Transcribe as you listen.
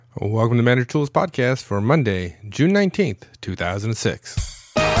Welcome to Manager Tools Podcast for Monday, June 19th,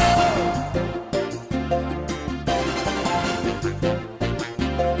 2006.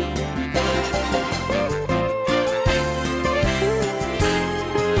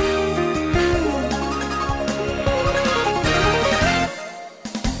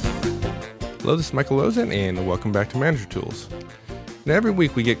 Hello, this is Michael Lozen, and welcome back to Manager Tools. Now, every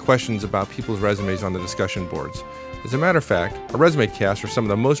week we get questions about people's resumes on the discussion boards. As a matter of fact, our resume casts are some of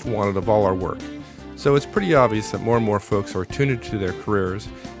the most wanted of all our work. So it's pretty obvious that more and more folks are tuned to their careers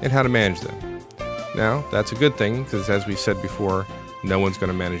and how to manage them. Now, that's a good thing because as we said before, no one's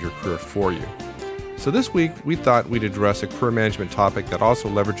going to manage your career for you. So this week, we thought we'd address a career management topic that also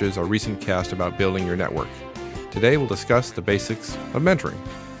leverages our recent cast about building your network. Today, we'll discuss the basics of mentoring.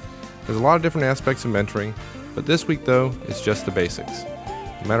 There's a lot of different aspects of mentoring, but this week, though, it's just the basics.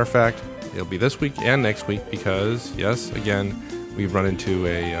 As a matter of fact, it'll be this week and next week because, yes, again, we've run into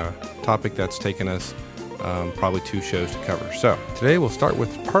a topic that's taken us probably 2 shows to cover. So today we'll start with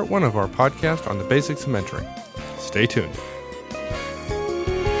part 1 of our podcast on the basics of mentoring. Stay tuned.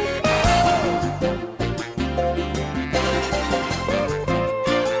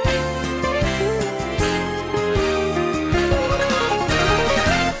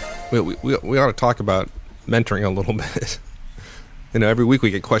 We ought to talk about mentoring a little bit. You know, every week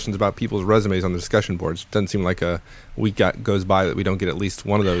we get questions about people's resumes on the discussion boards. It doesn't seem like a week goes by that we don't get at least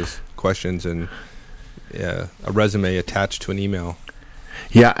one of those questions and a resume attached to an email.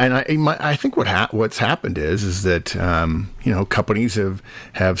 Yeah, and I think what's happened is that companies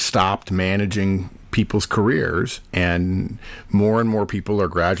have stopped managing people's careers, and more people are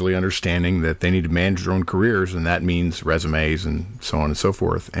gradually understanding that they need to manage their own careers, and that means resumes and so on and so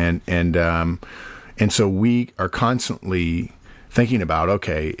forth. And so we are constantly thinking about,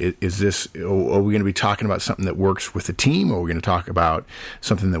 okay, are we going to be talking about something that works with the team, or are we going to talk about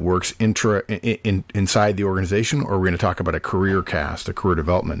something that works inside the organization, or are we going to talk about a career cast, a career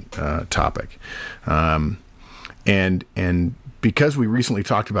development topic? And because we recently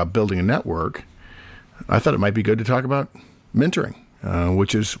talked about building a network, I thought it might be good to talk about mentoring,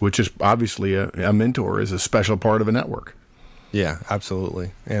 which is obviously a mentor is a special part of a network. Yeah,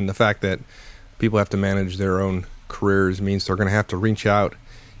 absolutely. And the fact that people have to manage their own careers means they're going to have to reach out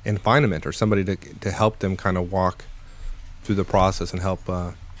and find a mentor, somebody to help them kind of walk through the process and help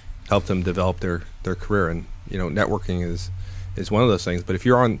them develop their career. And networking is one of those things. But if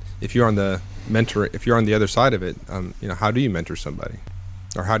you're on the other side of it, how do you mentor somebody,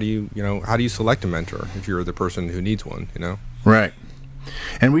 or how do you select a mentor if you're the person who needs one? Right.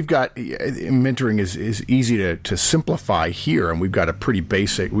 And we've got mentoring is easy to simplify here, and we've got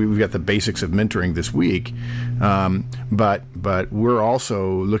we've got the basics of mentoring this week, but we're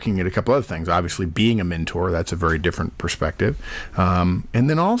also looking at a couple other things. Obviously, being a mentor, that's a very different perspective, and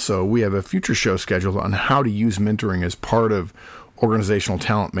then also we have a future show scheduled on how to use mentoring as part of organizational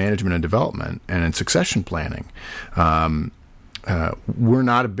talent management and development and in succession planning. We're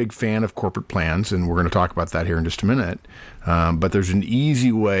not a big fan of corporate plans, and we're going to talk about that here in just a minute. But there's an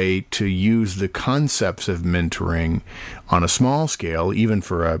easy way to use the concepts of mentoring on a small scale, even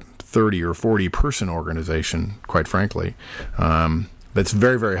for a 30 or 40 person organization, quite frankly. That's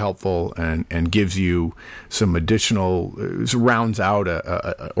very, very helpful and gives you some additional, rounds out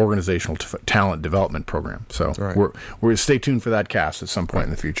a organizational talent development program. So right. We're going to stay tuned for that cast at some point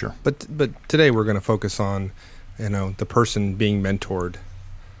in the future. But today we're going to focus on the person being mentored,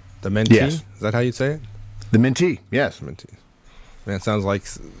 the mentee. Yes. Is that how you'd say it? The mentee, yes. Mentee. Man, it sounds like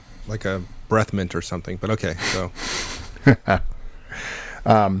a breath mint or something, but okay. So,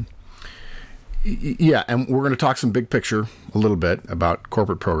 yeah, and we're going to talk some big picture a little bit about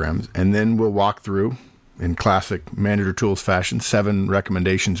corporate programs, and then we'll walk through, in classic Manager Tools fashion, 7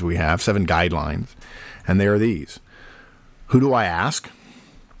 recommendations we have, 7 guidelines, and they are these. Who do I ask?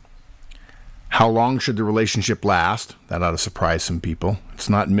 How long should the relationship last? That ought to surprise some people. It's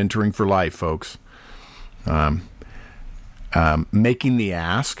not mentoring for life, folks. Making the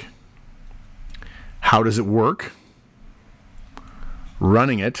ask. How does it work?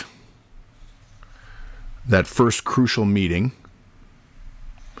 Running it. That first crucial meeting.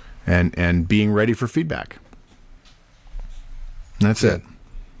 And being ready for feedback. And that's it.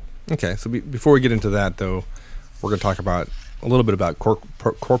 Okay, so before we get into that, though, we're going to talk about a little bit about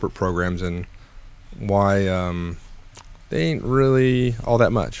corporate programs and why they ain't really all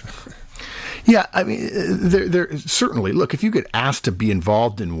that much. Yeah, I mean, they're certainly, look, if you get asked to be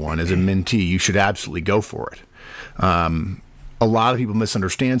involved in one as a mentee, you should absolutely go for it. a lot of people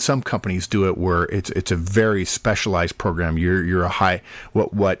misunderstand. Some companies do it where it's a very specialized program. You're a high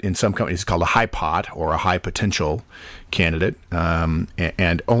what in some companies is called a high pot or a high potential candidate,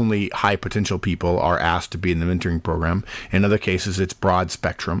 and only high potential people are asked to be in the mentoring program. In other cases, it's broad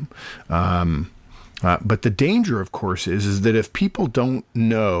spectrum. But the danger, of course, is that if people don't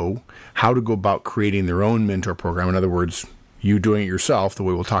know how to go about creating their own mentor program, in other words, you doing it yourself, the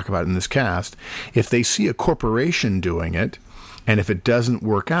way we'll talk about in this cast, if they see a corporation doing it, and if it doesn't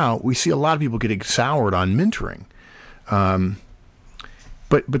work out, we see a lot of people getting soured on mentoring.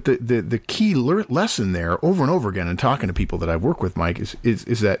 But the key lesson there, over and over again, and talking to people that I've worked with, Mike,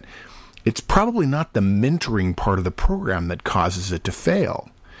 is that it's probably not the mentoring part of the program that causes it to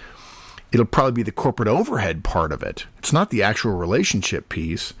fail. It'll probably be the corporate overhead part of it. It's not the actual relationship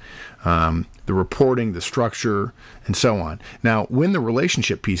piece, the reporting, the structure, and so on. Now, when the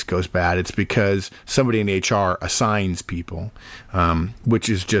relationship piece goes bad, it's because somebody in HR assigns people, which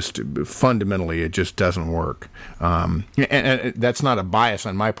is just fundamentally, it just doesn't work. And that's not a bias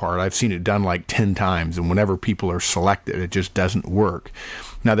on my part. I've seen it done like 10 times, and whenever people are selected, it just doesn't work.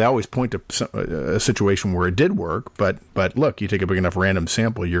 Now, they always point to a situation where it did work, but look, you take a big enough random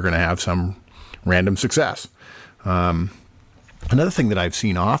sample, you're going to have some random success. Another thing that I've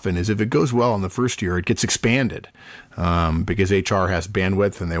seen often is if it goes well in the first year, it gets expanded because HR has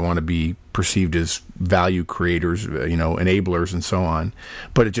bandwidth and they want to be perceived as value creators, enablers and so on.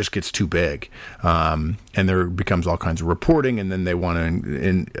 But it just gets too big, and there becomes all kinds of reporting, and then they want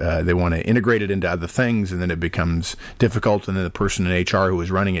to integrate it into other things, and then it becomes difficult, and then the person in HR who is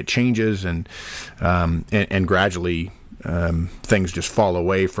running it changes, and gradually things just fall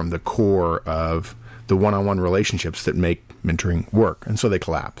away from the core of the one-on-one relationships that make mentoring work, and so they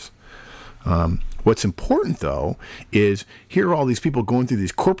collapse. What's important, though, is here are all these people going through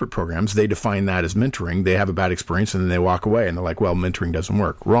these corporate programs. They define that as mentoring. They have a bad experience, and then they walk away, and they're like, well, mentoring doesn't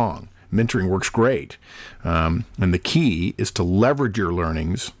work. Wrong. Mentoring works great. And the key is to leverage your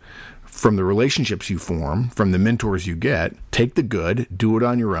learnings from the relationships you form, from the mentors you get. Take the good, do it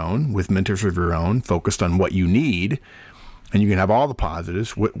on your own, with mentors of your own, focused on what you need, and you can have all the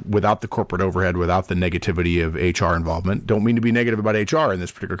positives without the corporate overhead, without the negativity of HR involvement. Don't mean to be negative about HR in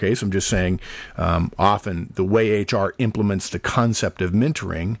this particular case. I'm just saying often the way HR implements the concept of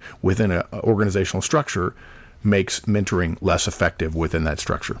mentoring within an organizational structure makes mentoring less effective within that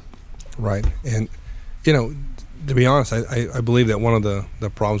structure. Right. And, to be honest, I believe that one of the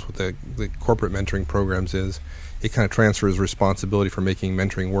problems with the corporate mentoring programs is it kind of transfers responsibility for making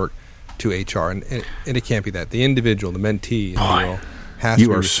mentoring work to HR, and it can't be that. The individual, the mentee, has to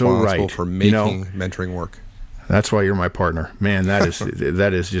be responsible for making mentoring work. That's why you're my partner. Man, that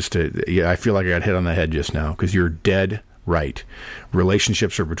is just I feel like I got hit on the head just now, because you're dead right.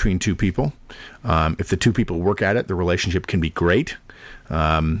 Relationships are between two people. If the two people work at it, the relationship can be great.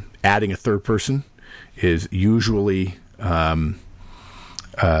 Adding a third person is usually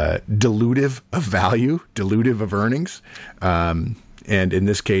dilutive of value, dilutive of earnings. And in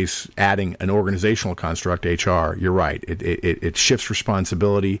this case, adding an organizational construct, HR, you're right. It shifts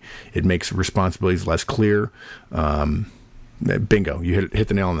responsibility. It makes responsibilities less clear. Bingo. You hit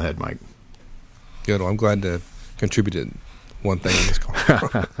the nail on the head, Mike. Good. Well, I'm glad to contribute one thing in this call.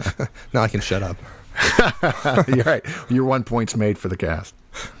 Now I can shut up. You're right. Your 1 point's made for the cast.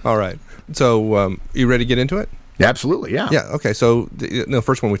 All right. So you ready to get into it? Absolutely, yeah. Yeah, okay. So the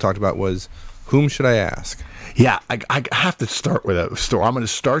first one we talked about was, whom should I ask? Yeah, I have to start with a story. I'm going to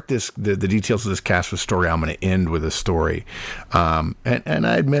start the details of this cast with a story. I'm going to end with a story. And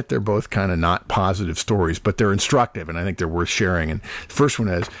I admit they're both kind of not positive stories, but they're instructive, and I think they're worth sharing. And the first one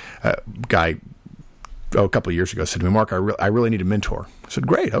is a guy a couple of years ago said to me, Mark, I really need a mentor. I said,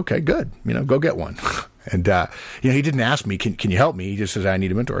 great, okay, good. Go get one. And he didn't ask me, can you help me? He just says, I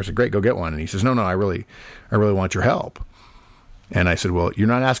need a mentor. I said, great, go get one. And he says, no, I really want your help. And I said, well, you're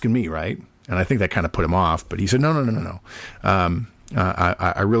not asking me, right? And I think that kind of put him off. But he said, no.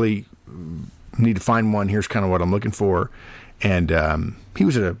 I really need to find one. Here's kind of what I'm looking for. And he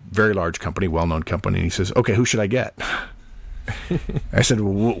was at a very large company, well-known company. And he says, okay, who should I get? I said,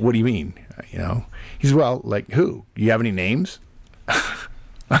 well, what do you mean? He says, well, like who? Do you have any names?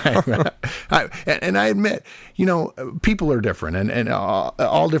 And I admit, people are different, and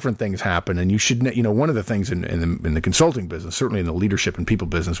all different things happen. And you should, one of the things in the consulting business, certainly in the leadership and people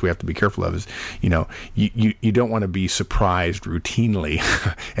business, we have to be careful of is, you don't want to be surprised routinely,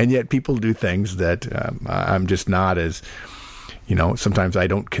 and yet people do things that I'm just not as. Sometimes I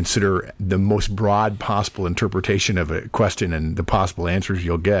don't consider the most broad possible interpretation of a question and the possible answers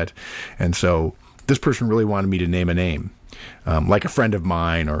you'll get. And so this person really wanted me to name a name. like a friend of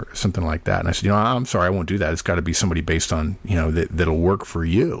mine or something like that. And I said, I'm sorry, I won't do that. It's got to be somebody based on, that'll work for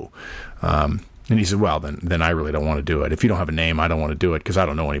you. And he said, well, then I really don't want to do it. If you don't have a name, I don't want to do it because I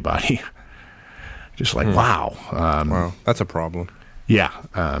don't know anybody. Just like, wow. Wow, that's a problem. Yeah.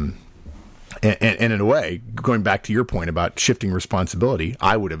 And in a way, going back to your point about shifting responsibility,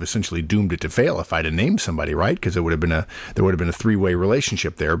 I would have essentially doomed it to fail if I'd have named somebody, right? Because there would have been a three-way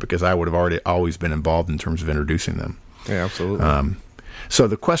relationship there because I would have always been involved in terms of introducing them. Yeah, absolutely. So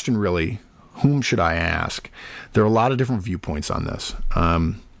the question really, whom should I ask? There are a lot of different viewpoints on this.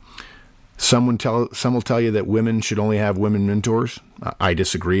 Some will tell you that women should only have women mentors. I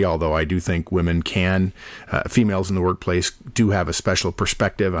disagree, although I do think females in the workplace do have a special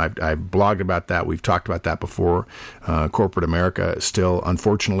perspective. I've blogged about that. We've talked about that before. Corporate America still,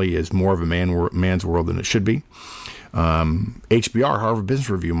 unfortunately, is more of a man's world than it should be. HBR, Harvard Business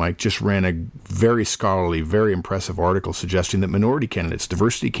Review, Mike, just ran a very scholarly, very impressive article suggesting that minority candidates,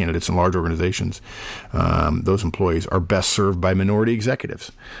 diversity candidates in large organizations, those employees are best served by minority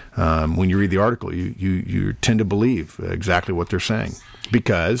executives. When you read the article, you tend to believe exactly what they're saying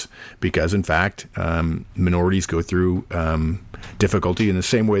because in fact, minorities go through difficulty in the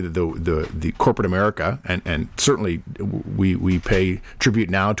same way that the corporate America, and certainly we pay tribute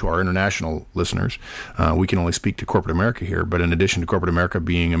now to our international listeners. We can only speak to corporate America here, but in addition to corporate America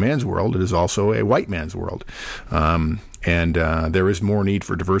being a man's world, it is also a white man's world. And there is more need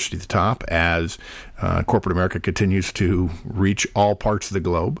for diversity at the top as corporate America continues to reach all parts of the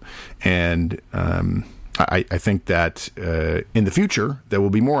globe. And I think that in the future there will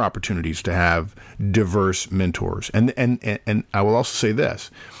be more opportunities to have diverse mentors. And I will also say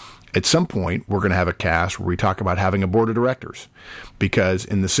this. At some point, we're going to have a cast where we talk about having a board of directors. Because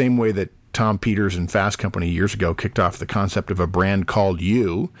in the same way that Tom Peters and Fast Company years ago kicked off the concept of a brand called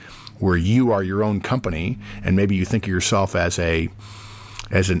You, where you are your own company, and maybe you think of yourself as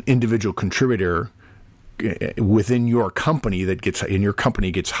an individual contributor within your company your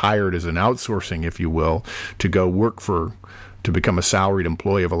company gets hired as an outsourcing, if you will, to go work to become a salaried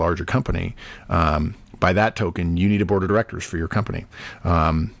employee of a larger company. By that token, you need a board of directors for your company.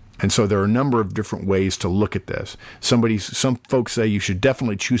 And so there are a number of different ways to look at this. Some folks say you should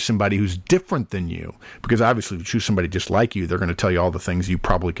definitely choose somebody who's different than you, because obviously if you choose somebody just like you, they're going to tell you all the things you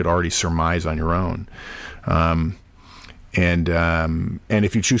probably could already surmise on your own. And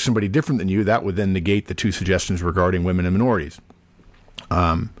if you choose somebody different than you, that would then negate the two suggestions regarding women and minorities.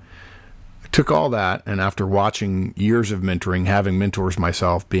 I took all that, and after watching years of mentoring, having mentors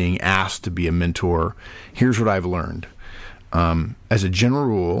myself, being asked to be a mentor, here's what I've learned. As a general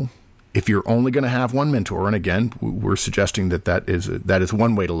rule, if you're only going to have one mentor, and again, we're suggesting that is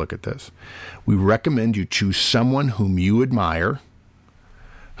one way to look at this, we recommend you choose someone whom you admire,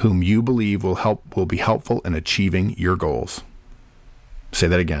 whom you believe will be helpful in achieving your goals. Say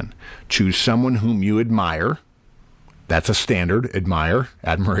that again. Choose someone whom you admire. That's a standard,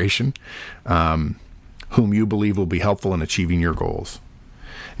 admiration, whom you believe will be helpful in achieving your goals.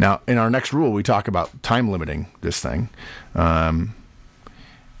 Now, in our next rule, we talk about time limiting this thing.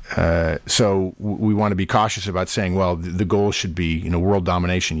 So we want to be cautious about saying, well, the goal should be, world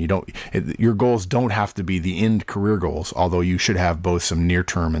domination. Your goals don't have to be the end career goals, although you should have both some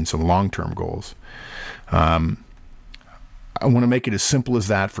near-term and some long-term goals. I want to make it as simple as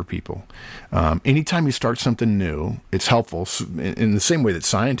that for people. Anytime you start something new, it's helpful in the same way that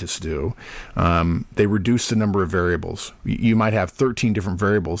scientists do. They reduce the number of variables. You might have 13 different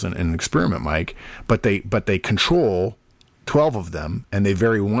variables in an experiment, Mike, but they control 12 of them, and they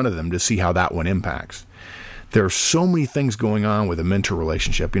vary one of them to see how that one impacts. There are so many things going on with a mentor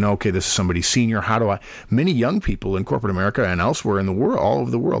relationship. Okay, this is somebody senior. Many young people in corporate America and elsewhere in the world, all over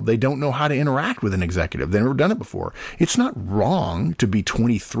the world, they don't know how to interact with an executive. They've never done it before. It's not wrong to be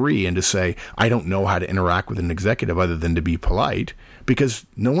 23 and to say, I don't know how to interact with an executive other than to be polite, because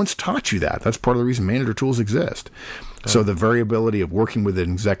no one's taught you that. That's part of the reason manager tools exist. So the variability of working with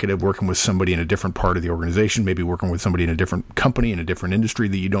an executive, working with somebody in a different part of the organization, maybe working with somebody in a different company, in a different industry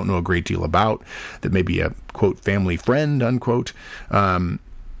that you don't know a great deal about, that may be a, quote, family friend, unquote.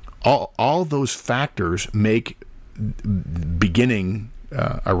 All those factors make beginning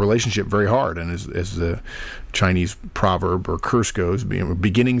a relationship very hard. And as the Chinese proverb or curse goes,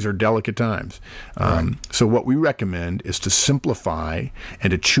 beginnings are delicate times. Right. So what we recommend is to simplify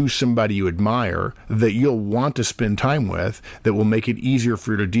and to choose somebody you admire that you'll want to spend time with, that will make it easier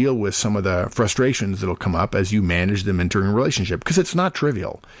for you to deal with some of the frustrations that'll come up as you manage the mentoring relationship. Because it's not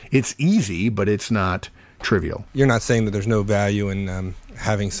trivial. It's easy, but it's not trivial. You're not saying that there's no value in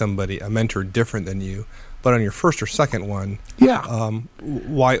having a mentor different than you. But on your first or second one,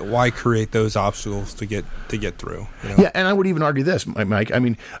 why create those obstacles to get through? You know? Yeah, and I would even argue this, Mike. I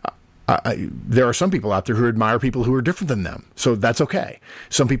mean, there are some people out there who admire people who are different than them, so that's okay.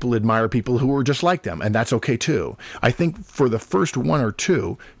 Some people admire people who are just like them, and that's okay too. I think for the first one or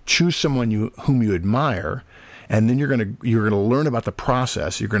two, choose someone whom you admire. And then you're going to learn about the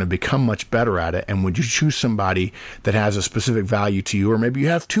process. You're going to become much better at it. And when you choose somebody that has a specific value to you, or maybe you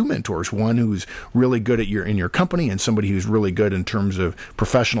have two mentors, one who's really good in your company and somebody who's really good in terms of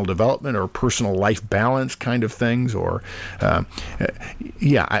professional development or personal life balance kind of things, or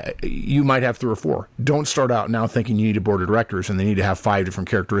you might have 3 or 4. Don't start out now thinking you need a board of directors and they need to have 5 different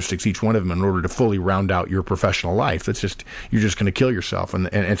characteristics, each one of them, in order to fully round out your professional life. You're just going to kill yourself, and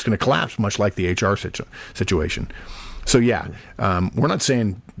it's going to collapse, much like the HR situation. So we're not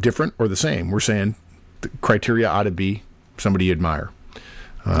saying different or the same. We're saying the criteria ought to be somebody you admire.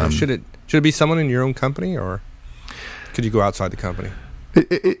 Should it be someone in your own company, or could you go outside the company?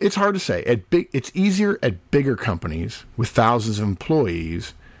 It's hard to say. It's easier at bigger companies with thousands of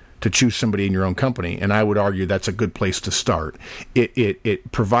employees to choose somebody in your own company, and I would argue that's a good place to start.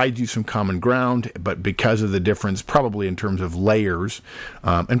 It provides you some common ground, but because of the difference, probably in terms of layers.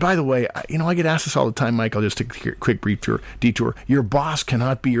 And by the way, I get asked this all the time, Mike. I'll just take a quick brief detour. Your boss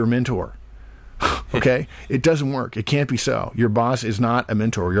cannot be your mentor. Okay? It doesn't work. It can't be so. Your boss is not a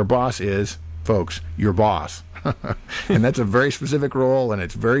mentor. Your boss is, folks, your boss. And that's a very specific role, and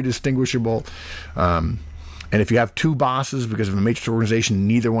it's very distinguishable. And if you have 2 bosses because of a matrix organization,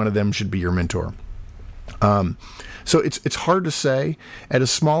 neither one of them should be your mentor. So it's hard to say. At a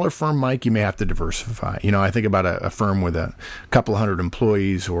smaller firm, Mike, you may have to diversify. I think about a firm with a couple hundred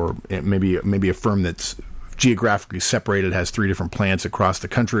employees, or maybe a firm that's geographically separated, has 3 different plants across the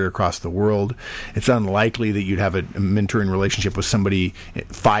country or across the world. It's unlikely that you'd have a mentoring relationship with somebody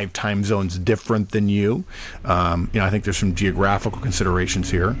 5 time zones different than you. I think there's some geographical considerations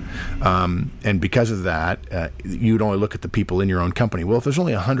here. And because of that, you'd only look at the people in your own company. Well, if there's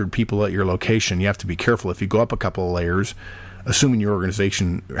only 100 people at your location, you have to be careful. If you go up a couple of layers, assuming your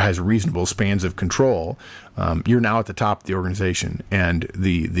organization has reasonable spans of control, you're now at the top of the organization, and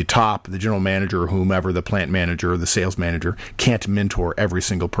the top, the general manager or whomever, the plant manager or the sales manager, can't mentor every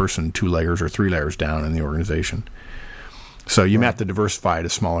single person 2 layers or 3 layers down in the organization. So you may have to diversify at a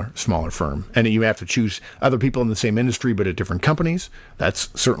smaller firm. And you may have to choose other people in the same industry but at different companies. That's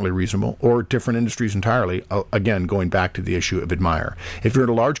certainly reasonable. Or different industries entirely. Again, going back to the issue of admire. If you're at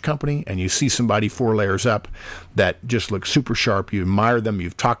a large company and you see somebody 4 layers up that just looks super sharp, you admire them,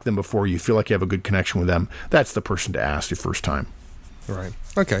 you've talked to them before, you feel like you have a good connection with them, that's the person to ask your first time. Right.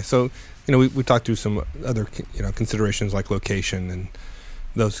 Okay. So, we talked through some other, considerations like location and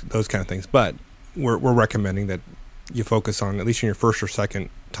those kind of things. But we're recommending that you focus on, at least in your first or second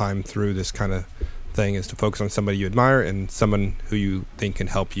time through this kind of thing, is to focus on somebody you admire and someone who you think can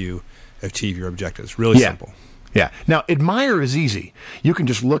help you achieve your objectives. Really simple. Yeah. Now, admire is easy. You can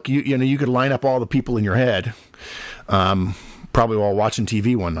just look, you could line up all the people in your head, probably while watching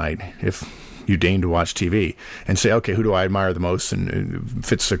TV one night, if you deign to watch TV, and say, okay, who do I admire the most, and it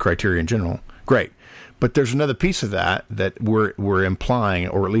fits the criteria in general. Great. But there's another piece of that we're implying,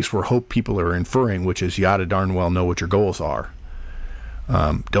 or at least we hope people are inferring, which is you ought to darn well know what your goals are.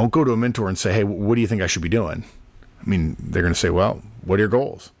 Don't go to a mentor and say, hey, what do you think I should be doing? I mean, they're going to say, well, what are your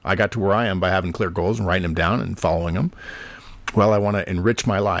goals? I got to where I am by having clear goals and writing them down and following them. Well, I want to enrich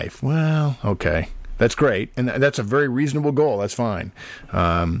my life. Well, okay, that's great. And that's a very reasonable goal. That's fine.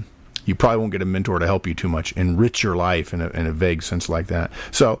 You probably won't get a mentor to help you too much. Enrich your life in a vague sense like that.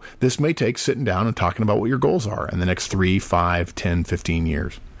 So this may take sitting down and talking about what your goals are in the next 3, 5, 10, 15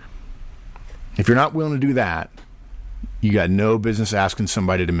 years. If you're not willing to do that, you got no business asking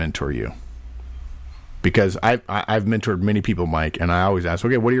somebody to mentor you. Because I've mentored many people, Mike, and I always ask,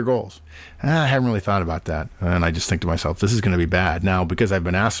 okay, what are your goals? I haven't really thought about that. And I just think to myself, this is going to be bad. Now, because I've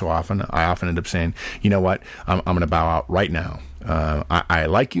been asked so often, I often end up saying, you know what, I'm going to bow out right now. I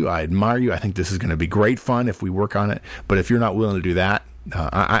like you. I admire you. I think this is going to be great fun if we work on it. But if you're not willing to do that,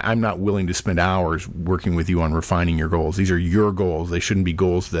 I'm not willing to spend hours working with you on refining your goals. These are your goals. They shouldn't be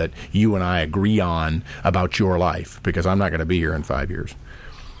goals that you and I agree on about your life, because I'm not going to be here in 5 years.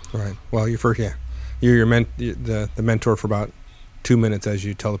 Right. Well, you're the mentor for about 2 minutes as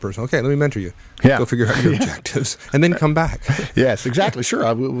you tell the person, okay, let me mentor you. Yeah. Go figure out your objectives, and then come back. Yes, exactly.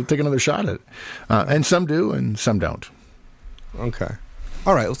 Sure. We'll take another shot at it. And some do and some don't. Okay.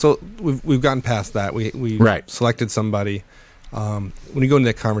 All right. So we've gotten past that. We selected somebody. When you go into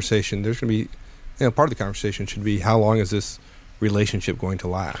that conversation, there's going to be, part of the conversation should be, how long is this relationship going to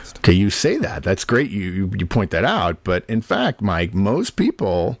last? Okay, you say that. That's great. You point that out. But in fact, Mike, most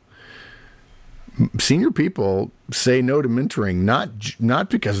people Senior people say no to mentoring not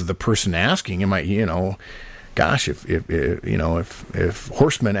because of the person asking. It might, gosh, if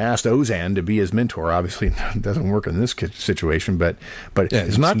Horstman asked Ozan to be his mentor, obviously it doesn't work in this situation. But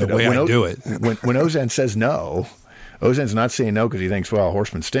it's not the way I do it. when Ozan says no, Ozan's not saying no because he thinks, well,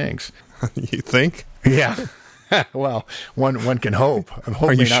 Horstman stinks. You think? Yeah. Well, one can hope.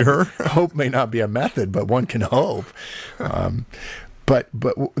 Are you sure? Hope may not be a method, but one can hope. But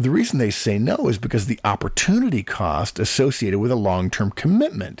the reason they say no is because the opportunity cost associated with a long-term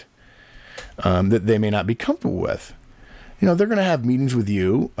commitment that they may not be comfortable with. They're going to have meetings with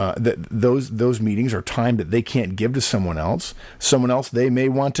you. Those meetings are time that they can't give to someone else. Someone else they may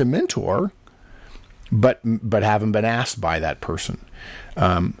want to mentor, but haven't been asked by that person.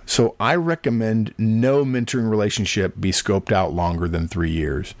 So I recommend no mentoring relationship be scoped out longer than 3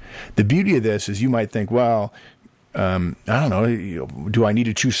 years. The beauty of this is you might think, well, I don't know, do I need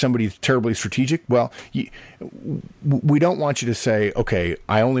to choose somebody terribly strategic? Well, we don't want you to say, okay,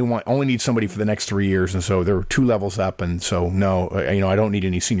 I only need somebody for the next 3 years, and so they're 2 levels up, and so no, I don't need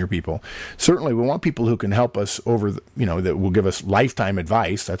any senior people. Certainly, we want people who can help us over, that will give us lifetime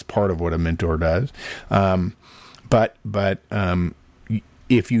advice. That's part of what a mentor does. But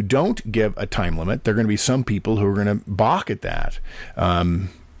if you don't give a time limit, there are going to be some people who are going to balk at that.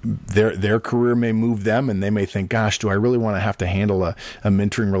 Their career may move them, and they may think, gosh, do I really want to have to handle a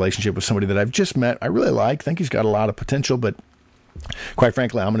mentoring relationship with somebody that I've just met? I really think he's got a lot of potential, but quite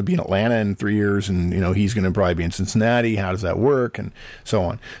frankly, I'm going to be in Atlanta in 3 years, and he's going to probably be in Cincinnati. How does that work? And so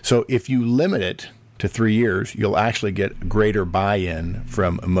on. So if you limit it to 3 years, you'll actually get greater buy-in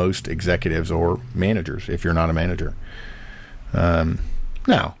from most executives or managers if you're not a manager.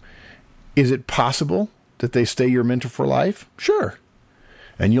 Now, is it possible that they stay your mentor for life? Sure.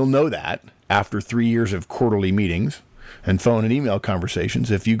 And you'll know that after 3 years of quarterly meetings and phone and email conversations,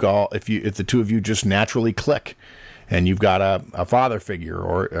 if the two of you just naturally click, and you've got a father figure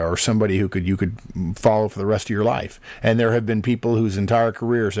or somebody you could follow for the rest of your life. And there have been people whose entire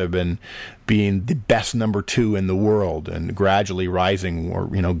careers have been being the best number 2 in the world and gradually rising, or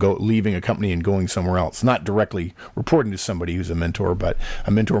leaving a company and going somewhere else. Not directly reporting to somebody who's a mentor, but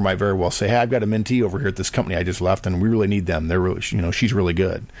a mentor might very well say, "Hey, I've got a mentee over here at this company I just left, and we really need them. They're really, she's really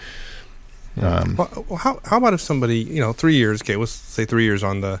good." Well, how about if somebody, 3 years? Okay, let's say 3 years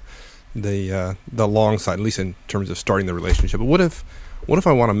on the long side, at least in terms of starting the relationship. But what if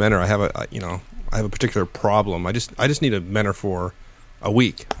I want a mentor? I have a particular problem. I just need a mentor for a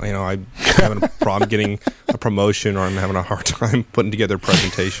week. I'm having a problem getting a promotion, or I'm having a hard time putting together a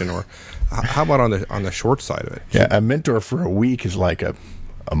presentation. Or how about on the short side of it? Yeah, a mentor for a week is like a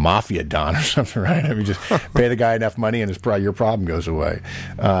mafia don or something, right? I mean, just pay the guy enough money, and your problem goes away.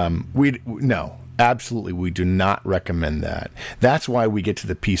 No. Absolutely, we do not recommend that. That's why we get to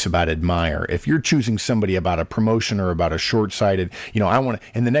the piece about admire. If you're choosing somebody about a promotion or about a short-sighted, I want to,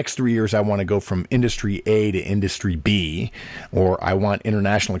 in the next 3 years, I want to go from industry A to industry B, or I want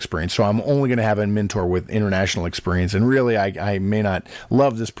international experience. So I'm only going to have a mentor with international experience. And really, I may not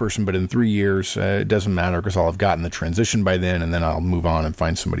love this person, but in 3 years, it doesn't matter because I'll have gotten the transition by then, and then I'll move on and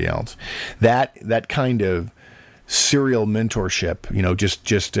find somebody else. That kind of serial mentorship,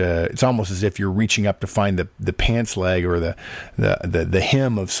 it's almost as if you're reaching up to find the pants leg or the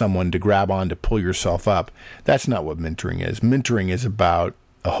hem of someone to grab on to pull yourself up. That's not what mentoring is. Mentoring is about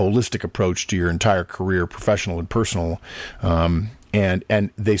a holistic approach to your entire career, professional and personal. And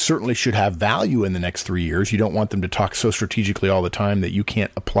they certainly should have value in the next 3 years. You don't want them to talk so strategically all the time that you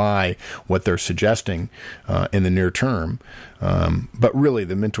can't apply what they're suggesting in the near term. But really,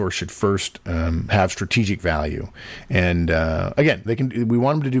 the mentor should first have strategic value. And again, we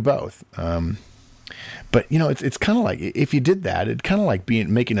want them to do both. But it's kind of like, if you did that, it's kind of like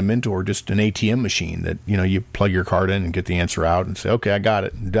making a mentor just an ATM machine that you plug your card in and get the answer out and say, okay, I got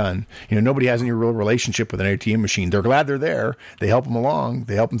it, I'm done. Nobody has any real relationship with an ATM machine. They're glad they're there. They help them along.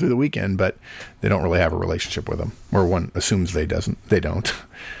 They help them through the weekend, but they don't really have a relationship with them. Or one assumes they don't.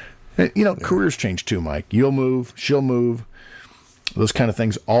 Careers change too, Mike. You'll move, she'll move. Those kind of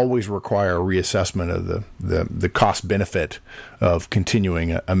things always require a reassessment of the cost benefit of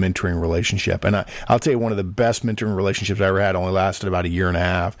continuing a mentoring relationship. And I'll tell you, one of the best mentoring relationships I ever had only lasted about 1.5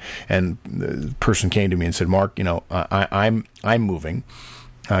 years. And the person came to me and said, "Mark, I'm moving.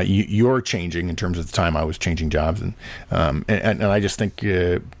 You're changing," in terms of the time I was changing jobs, and I just think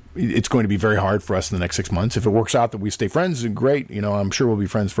it's going to be very hard for us in the next 6 months. If it works out that we stay friends, great. I'm sure we'll be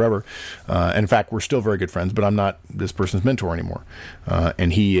friends forever. In fact, we're still very good friends, but I'm not this person's mentor anymore.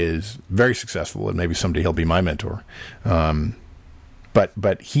 And he is very successful, and maybe someday he'll be my mentor.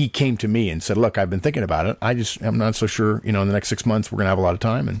 But he came to me and said, look, I've been thinking about it. I'm not so sure, in the next 6 months, we're going to have a lot of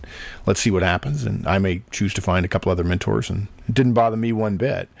time, and let's see what happens. And I may choose to find a couple other mentors. And it didn't bother me one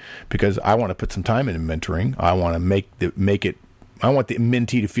bit, because I want to put some time into mentoring. I want to I want the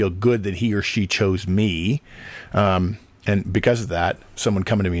mentee to feel good that he or she chose me. And because of that, someone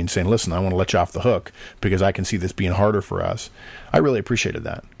coming to me and saying, listen, I want to let you off the hook because I can see this being harder for us. I really appreciated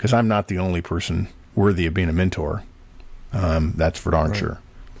that, because I'm not the only person worthy of being a mentor. That's for darn sure.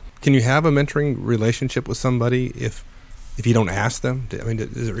 Can you have a mentoring relationship with somebody if you don't ask them? I mean,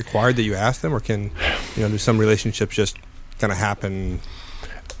 is it required that you ask them, or can, do some relationships just kind of happen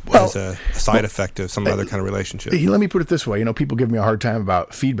as a side effect of some other kind of relationship? Let me put it this way. People give me a hard time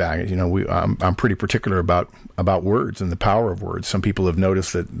about feedback. I'm pretty particular about words and the power of words. Some people have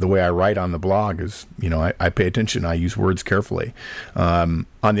noticed that the way I write on the blog is, I pay attention. I use words carefully. On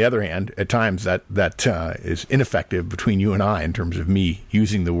the other hand, at times that is ineffective between you and I in terms of me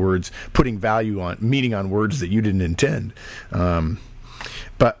using the words, putting meaning on words that you didn't intend.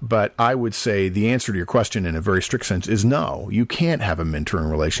 But I would say the answer to your question in a very strict sense is no. You can't have a mentoring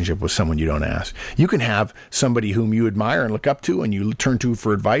relationship with someone you don't ask. You can have somebody whom you admire and look up to and you turn to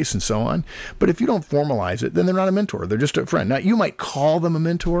for advice and so on. But if you don't formalize it, then they're not a mentor. They're just a friend. Now, you might call them a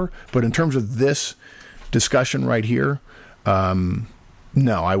mentor, but in terms of this discussion right here, no,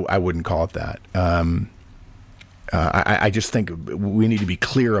 I wouldn't call it that. I just think we need to be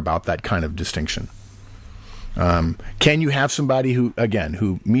clear about that kind of distinction. Can you have somebody who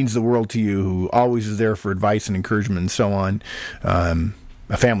means the world to you, who always is there for advice and encouragement and so on,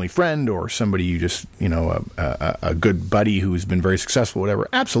 a family friend or somebody you just, a good buddy who's been very successful, whatever?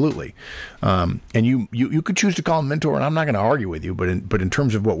 Absolutely. And you could choose to call him mentor, and I'm not going to argue with you, but in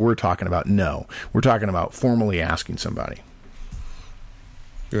terms of what we're talking about, no. We're talking about formally asking somebody.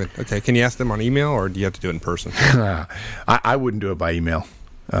 Good. Okay. Can you ask them on email, or do you have to do it in person? I wouldn't do it by email.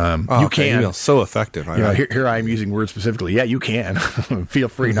 You can. Email's so effective. Here I am using words specifically. Yeah, you can. Feel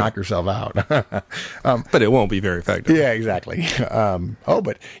free, knock yourself out. But it won't be very effective. Yeah, exactly. But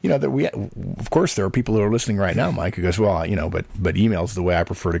of course, there are people who are listening right now, Mike, who goes, well, but email's the way I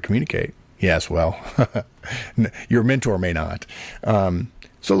prefer to communicate. Yes, well, your mentor may not.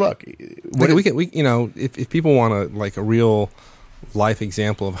 So look, if people want a real life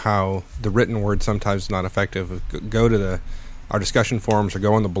example of how the written word sometimes is not effective, go to our discussion forums or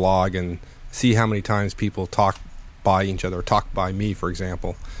go on the blog and see how many times people talk by each other, or talk by me, for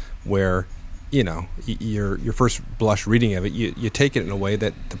example, where, your first blush reading of it, you take it in a way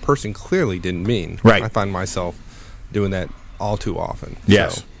that the person clearly didn't mean. Right. I find myself doing that all too often.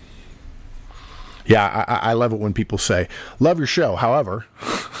 Yes. So. Yeah, I love it when people say, love your show, however...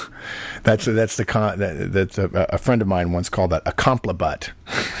 That's a friend of mine once called that a complibut.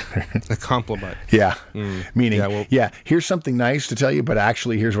 A complibut. Yeah. Meaning, here's something nice to tell you, but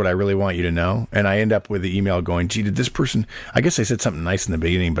actually here's what I really want you to know. And I end up with the email going, gee, did this person, I guess I said something nice in the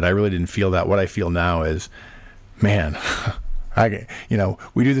beginning, but I really didn't feel that. What I feel now is, man,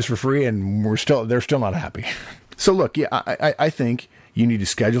 we do this for free and they're still not happy. So look, I think you need to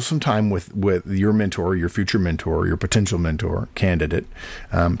schedule some time with your mentor, your future mentor, your potential mentor candidate,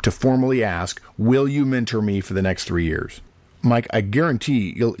 to formally ask, will you mentor me for the next 3 years? Mike, I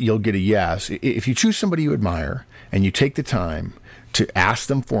guarantee you'll get a yes. If you choose somebody you admire and you take the time to ask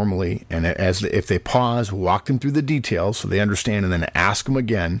them formally, and if they pause, walk them through the details so they understand, and then ask them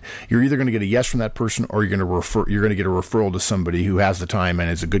again, you're either going to get a yes from that person, or you're going to get a referral to somebody who has the time and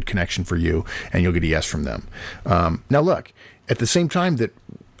is a good connection for you, and you'll get a yes from them. Now look, at the same time that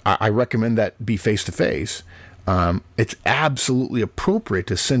I recommend that be face-to-face, it's absolutely appropriate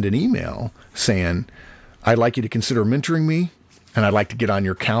to send an email saying, I'd like you to consider mentoring me, and I'd like to get on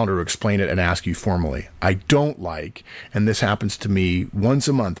your calendar to explain it and ask you formally. I don't like, and this happens to me once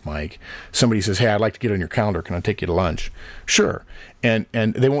a month, Mike, somebody says, hey, I'd like to get on your calendar. Can I take you to lunch? Sure. And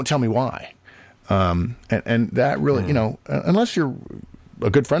they won't tell me why. And that really, unless you're a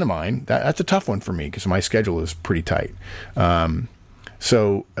good friend of mine, that's a tough one for me because my schedule is pretty tight.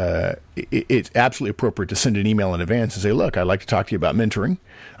 So it's absolutely appropriate to send an email in advance and say, look, I'd like to talk to you about mentoring.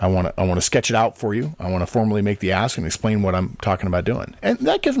 I want to sketch it out for you. I want to formally make the ask and explain what I'm talking about doing. And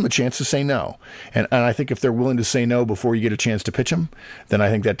that gives them a chance to say no. And I think if they're willing to say no before you get a chance to pitch them, then I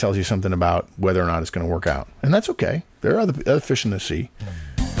think that tells you something about whether or not it's going to work out. And that's okay. There are other fish in the sea.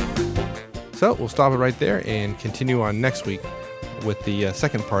 So we'll stop it right there and continue on next week with the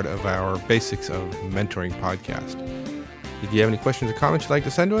second part of our Basics of Mentoring podcast. If you have any questions or comments you'd like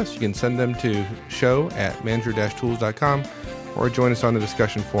to send to us, you can send them to show@manager-tools.com or join us on the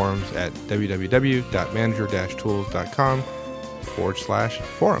discussion forums at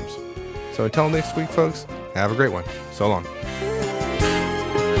www.manager-tools.com/forums. So until next week, folks, have a great one. So long.